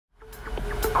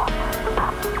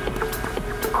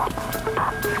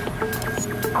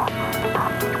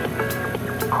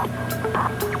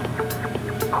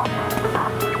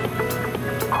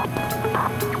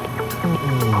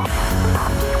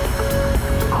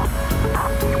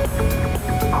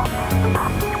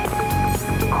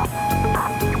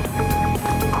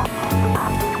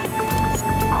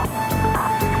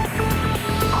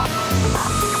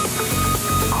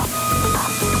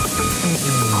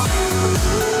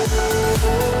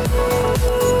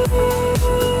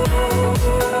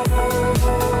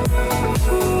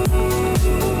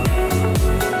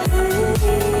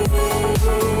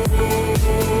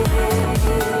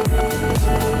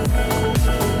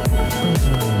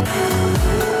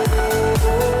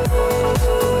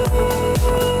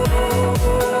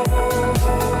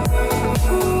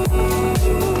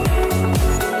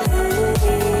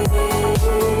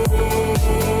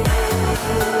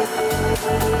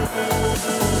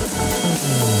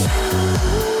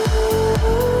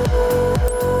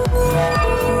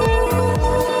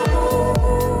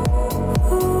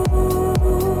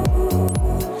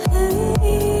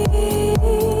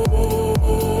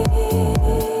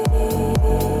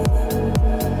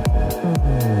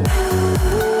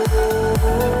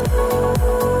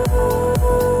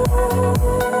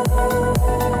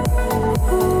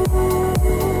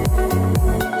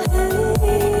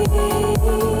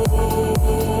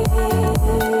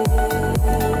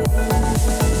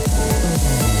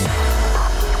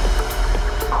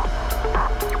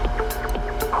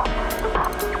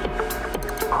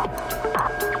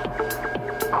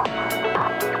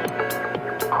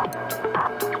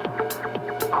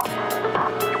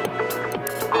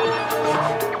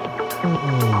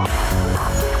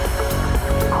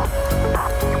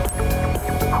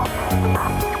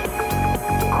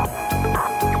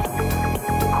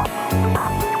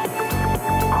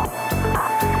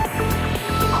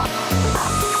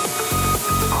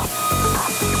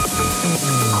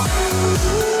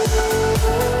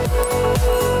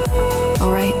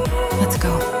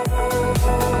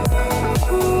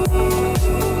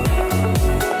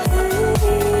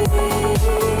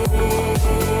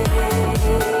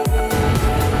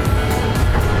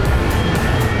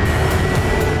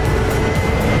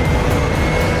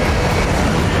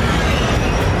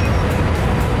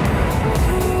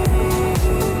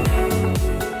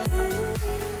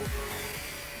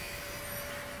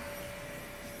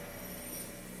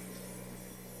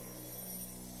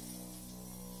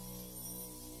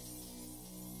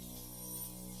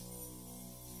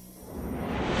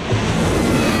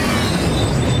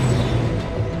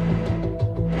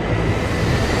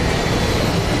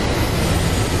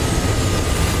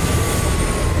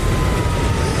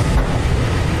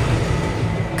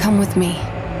with me.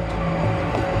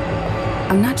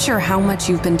 I'm not sure how much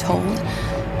you've been told,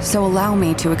 so allow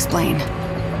me to explain.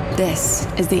 This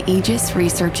is the Aegis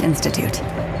Research Institute,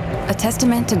 a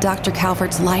testament to Dr.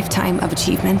 Calvert's lifetime of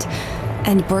achievement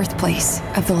and birthplace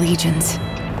of the Legions.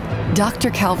 Dr.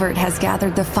 Calvert has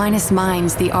gathered the finest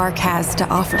minds the Ark has to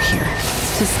offer here,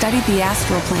 to study the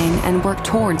astral plane and work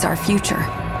towards our future.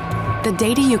 The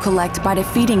data you collect by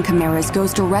defeating chimeras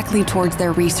goes directly towards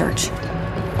their research.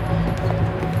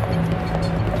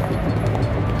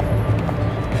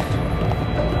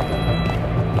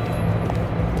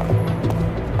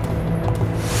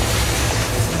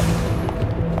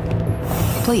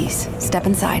 Please, step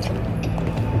inside.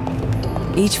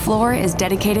 Each floor is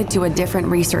dedicated to a different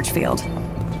research field.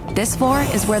 This floor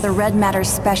is where the red matter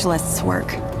specialists work.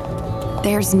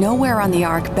 There's nowhere on the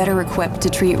Ark better equipped to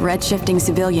treat red-shifting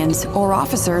civilians or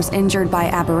officers injured by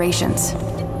aberrations.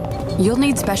 You'll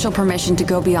need special permission to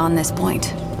go beyond this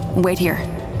point. Wait here.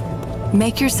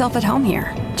 Make yourself at home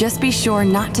here. Just be sure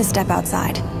not to step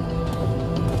outside.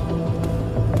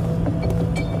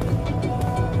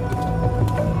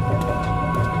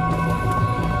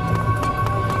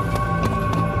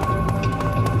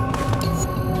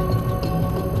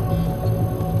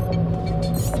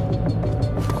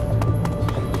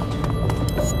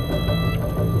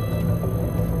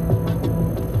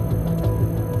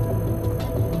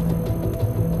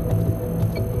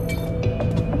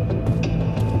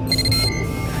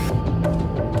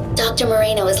 Dr.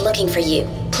 Moreno is looking for you.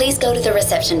 Please go to the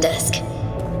reception desk.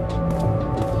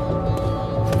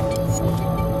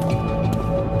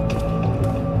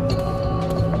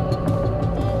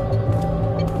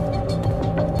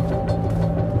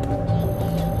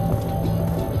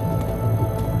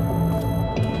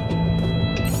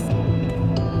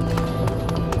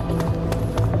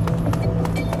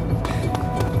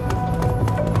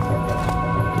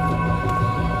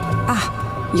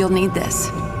 You'll need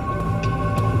this.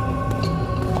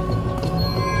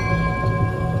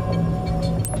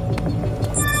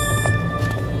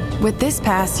 With this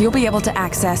pass, you'll be able to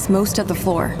access most of the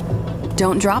floor.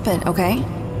 Don't drop it, okay?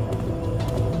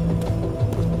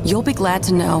 You'll be glad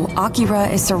to know Akira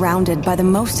is surrounded by the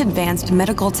most advanced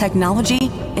medical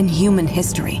technology in human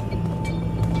history.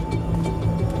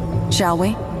 Shall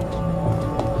we?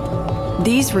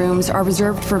 These rooms are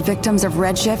reserved for victims of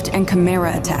redshift and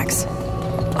chimera attacks.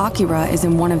 Akira is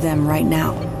in one of them right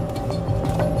now.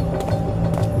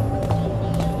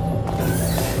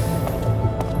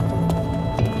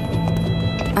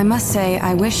 I must say,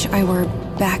 I wish I were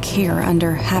back here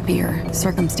under happier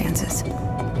circumstances.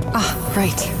 Ah,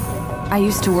 right. I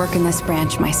used to work in this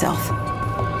branch myself.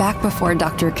 Back before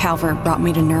Dr. Calvert brought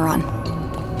me to Neuron.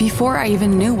 Before I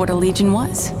even knew what a Legion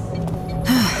was.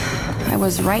 I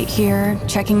was right here,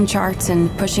 checking charts and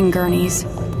pushing gurneys.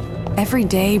 Every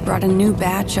day brought a new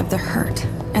batch of the hurt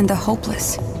and the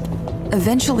hopeless.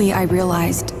 Eventually I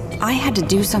realized I had to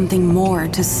do something more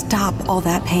to stop all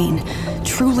that pain.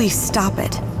 Truly stop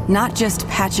it, not just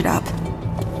patch it up.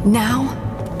 Now,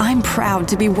 I'm proud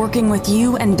to be working with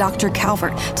you and Dr.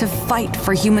 Calvert to fight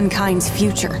for humankind's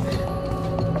future.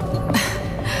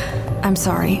 I'm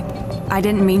sorry. I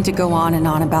didn't mean to go on and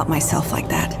on about myself like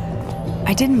that.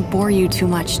 I didn't bore you too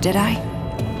much, did I?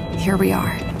 Here we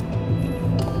are.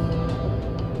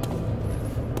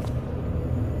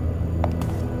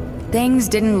 Things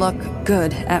didn't look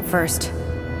good at first.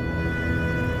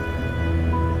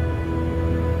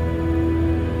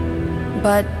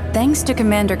 But thanks to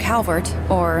Commander Calvert,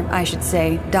 or I should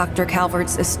say Dr.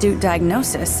 Calvert's astute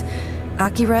diagnosis,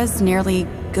 Akira's nearly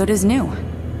good as new.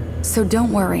 So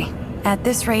don't worry. At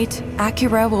this rate,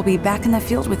 Akira will be back in the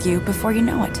field with you before you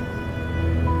know it.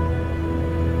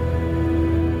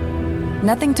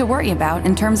 Nothing to worry about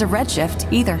in terms of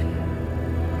redshift, either.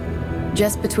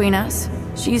 Just between us,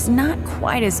 she's not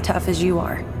quite as tough as you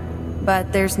are.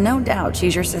 But there's no doubt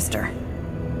she's your sister.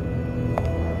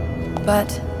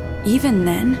 But even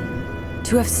then,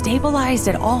 to have stabilized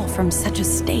at all from such a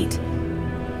state,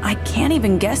 I can't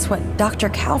even guess what Dr.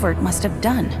 Calvert must have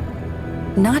done.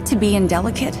 Not to be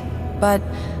indelicate, but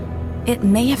it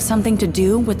may have something to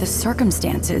do with the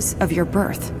circumstances of your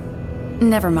birth.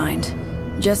 Never mind.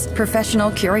 Just professional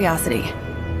curiosity.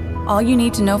 All you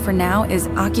need to know for now is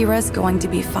Akira's going to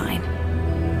be fine.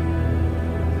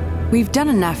 We've done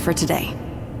enough for today.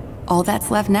 All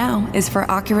that's left now is for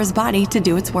Akira's body to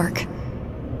do its work.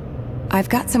 I've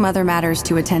got some other matters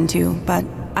to attend to, but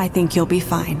I think you'll be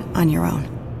fine on your own.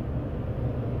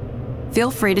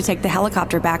 Feel free to take the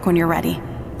helicopter back when you're ready.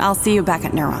 I'll see you back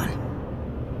at Neuron.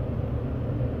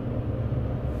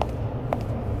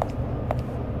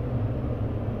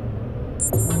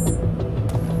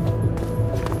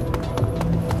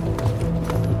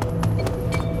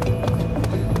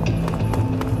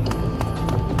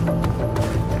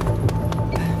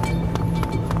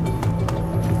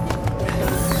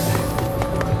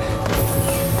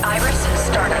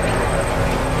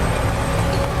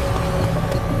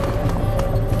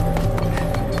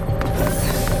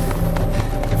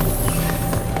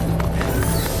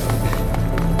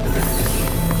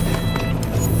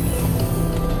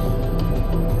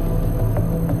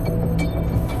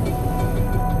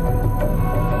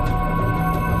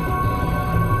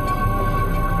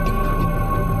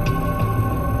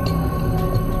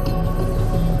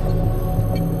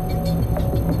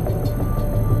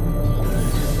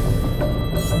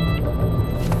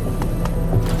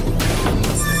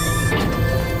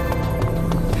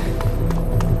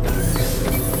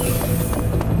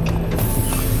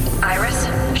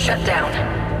 shut down.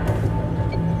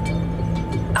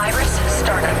 Iris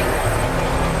startup.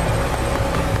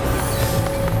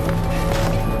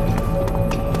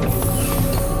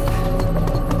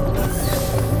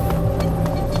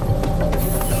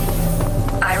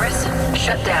 Iris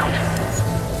shut down.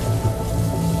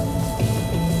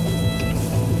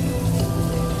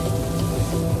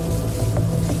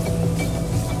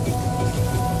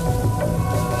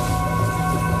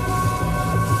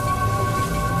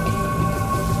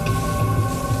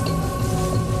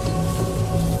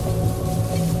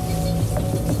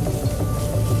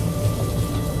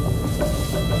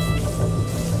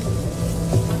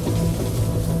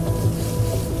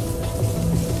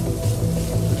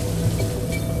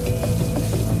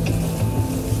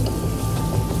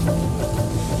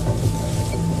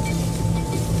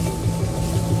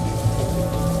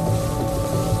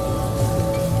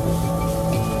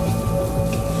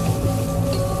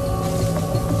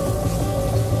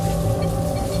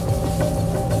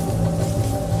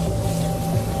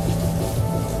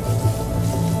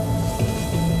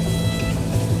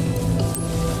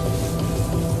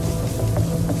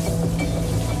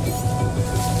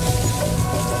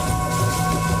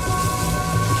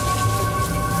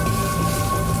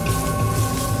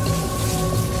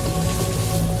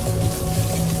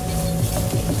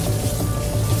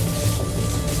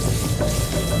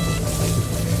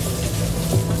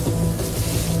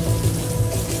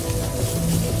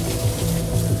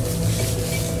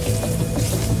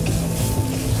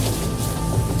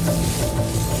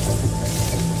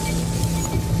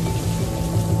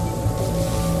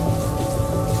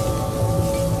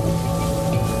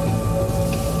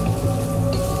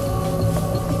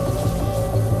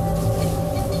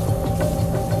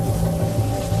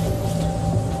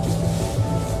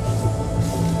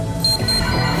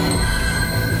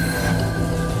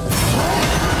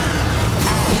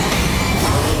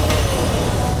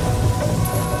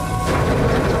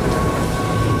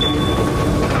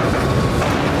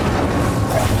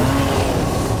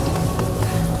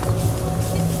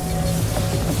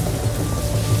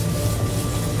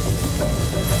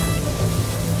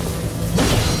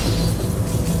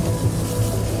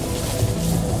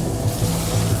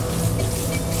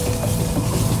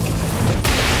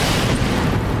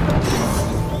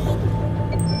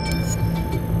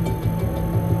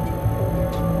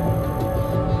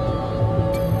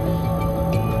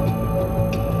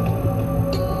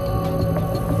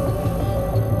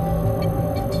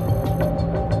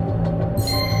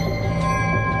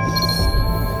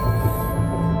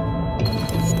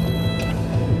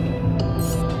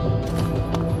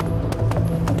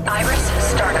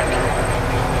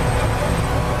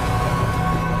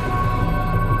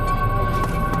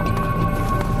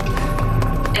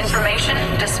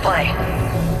 Display.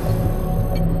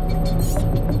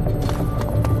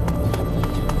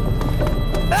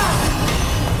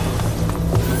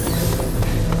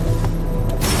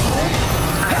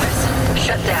 Iris,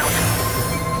 shut down.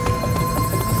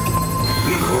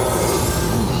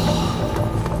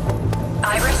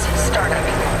 Iris, startup.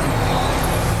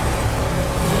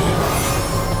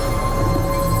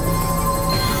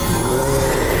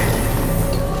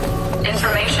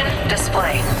 Information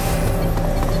display.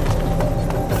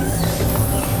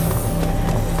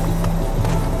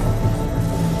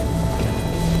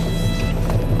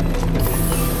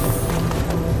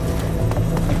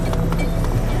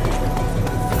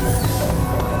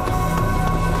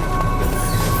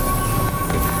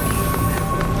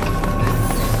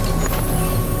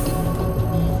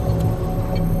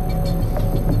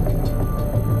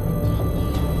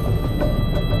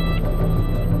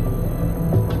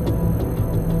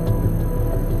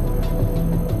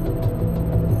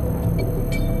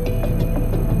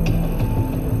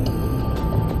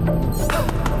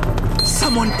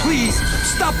 Someone please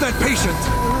stop that patient!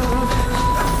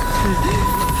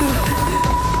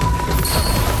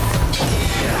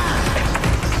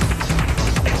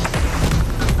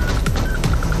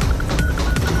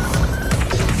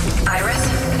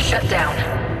 Iris, shut down.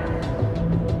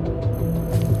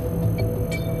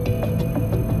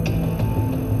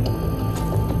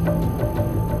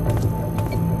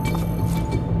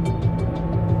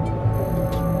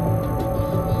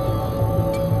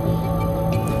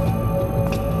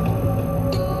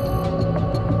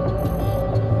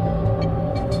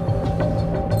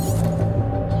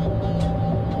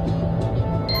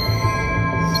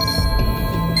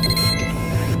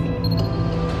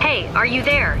 Are you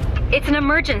there? It's an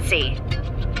emergency.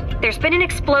 There's been an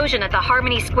explosion at the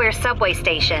Harmony Square subway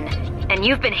station, and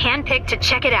you've been handpicked to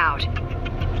check it out.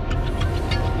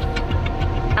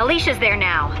 Alicia's there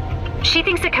now. She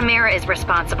thinks a Chimera is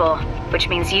responsible, which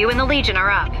means you and the Legion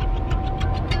are up.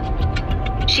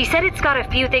 She said it's got a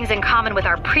few things in common with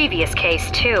our previous case,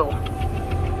 too.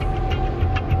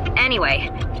 Anyway,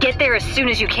 get there as soon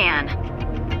as you can.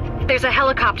 There's a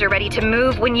helicopter ready to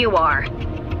move when you are.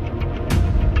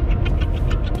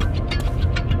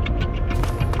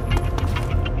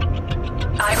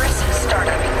 Iris,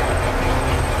 startup.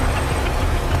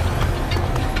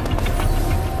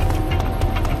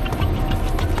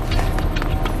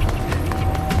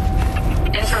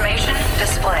 Information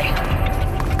display.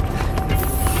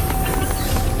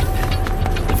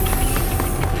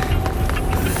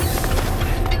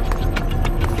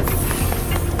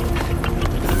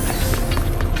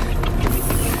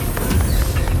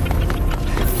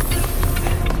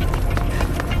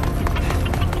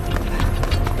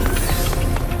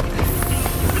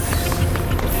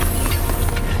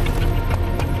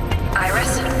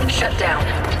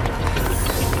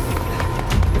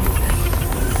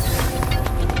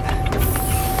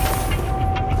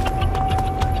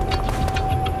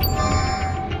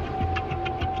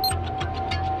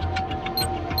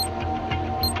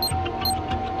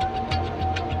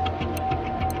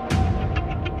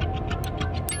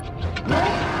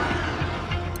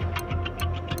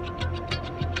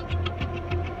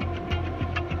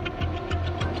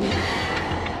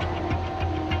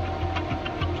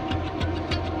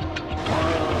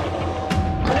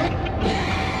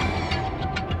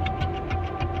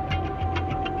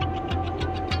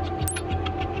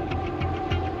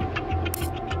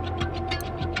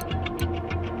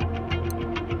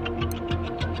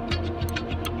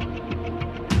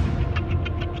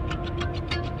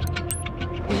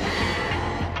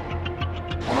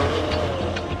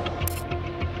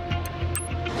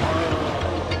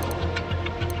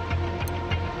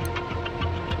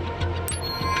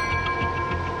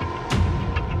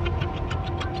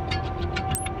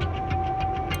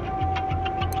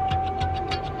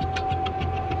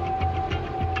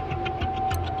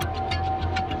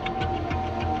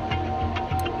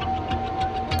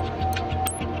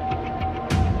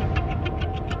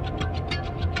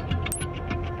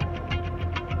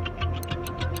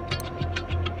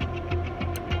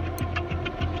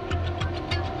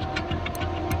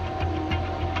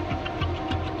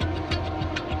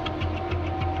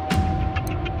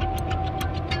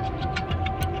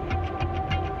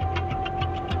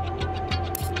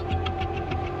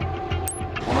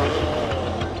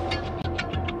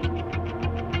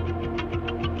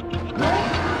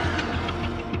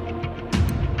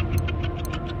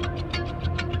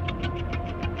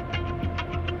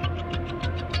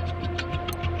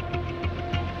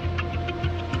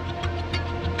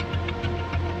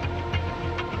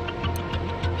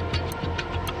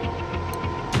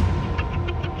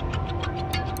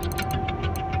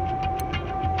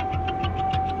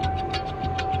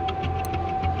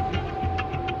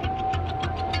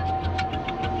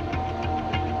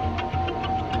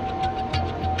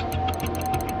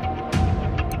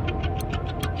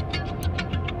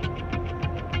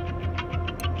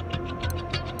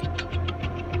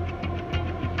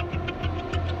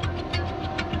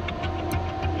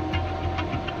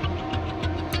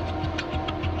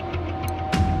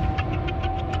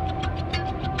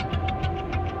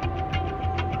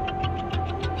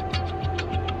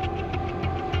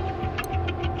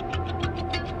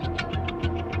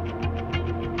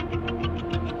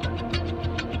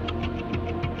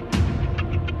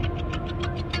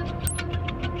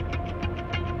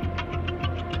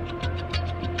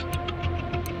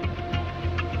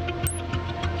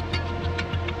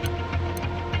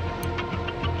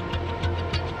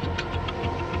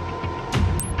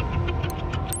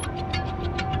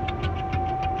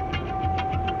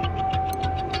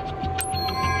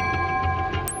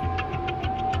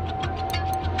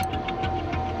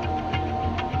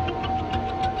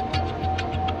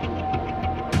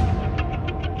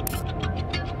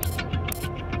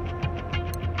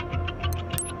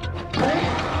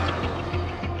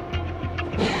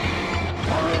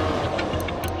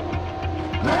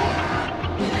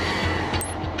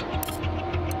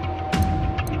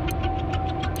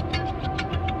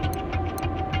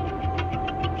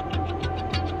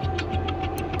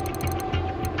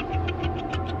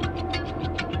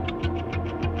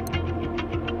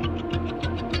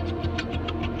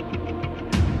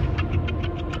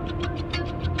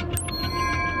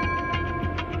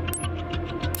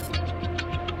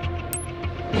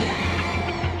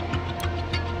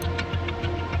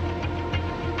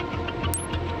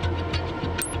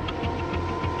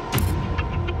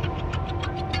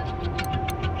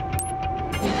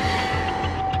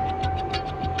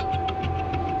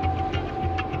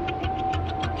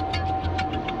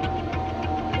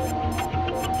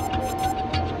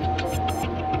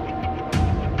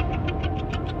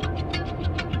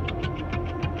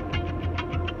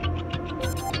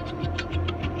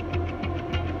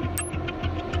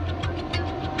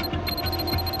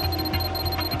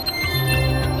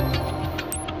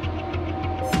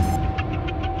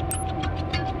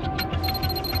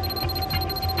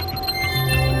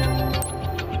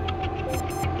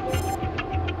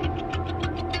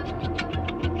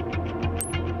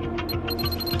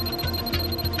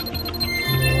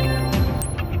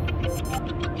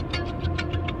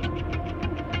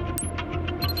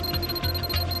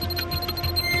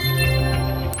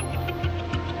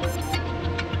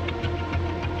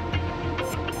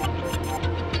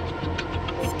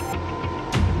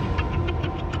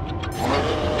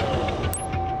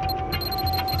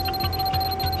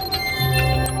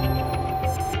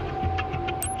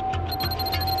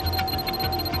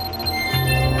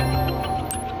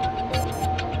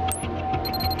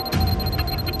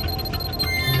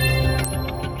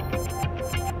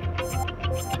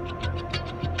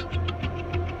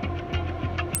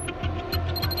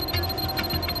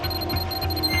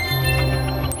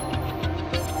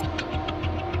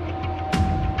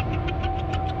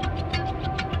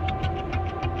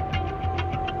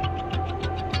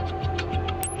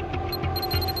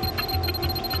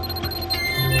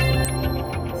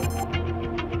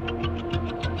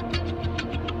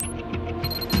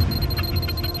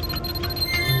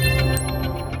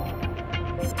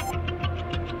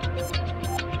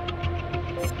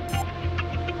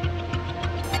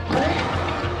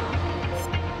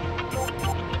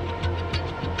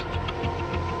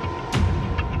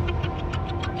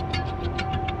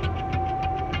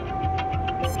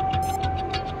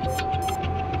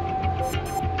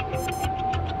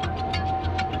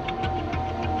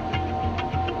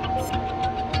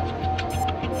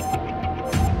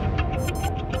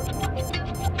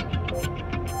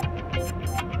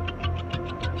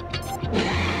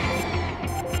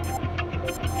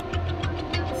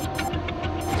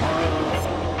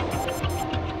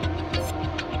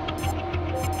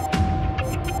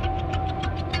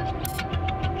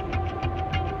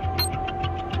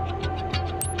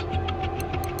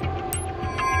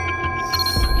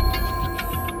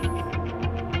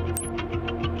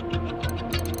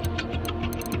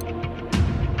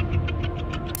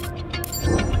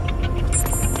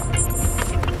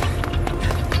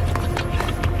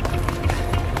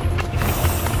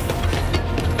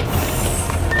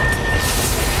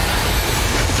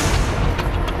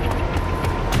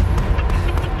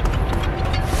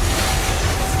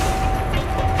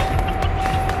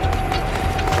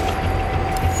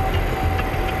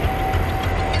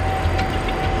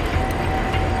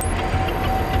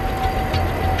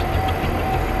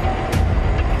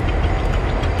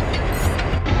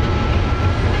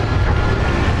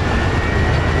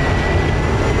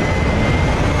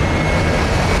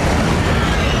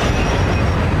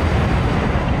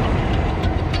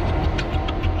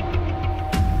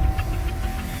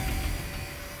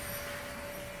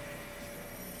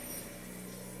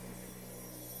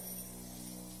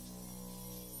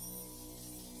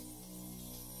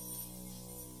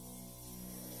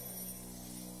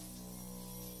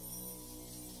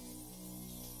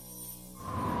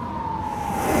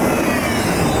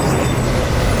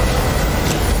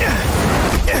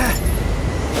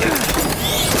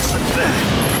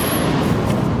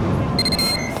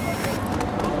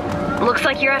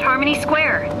 you're at Harmony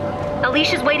Square.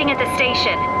 Alicia's waiting at the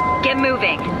station. Get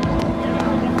moving.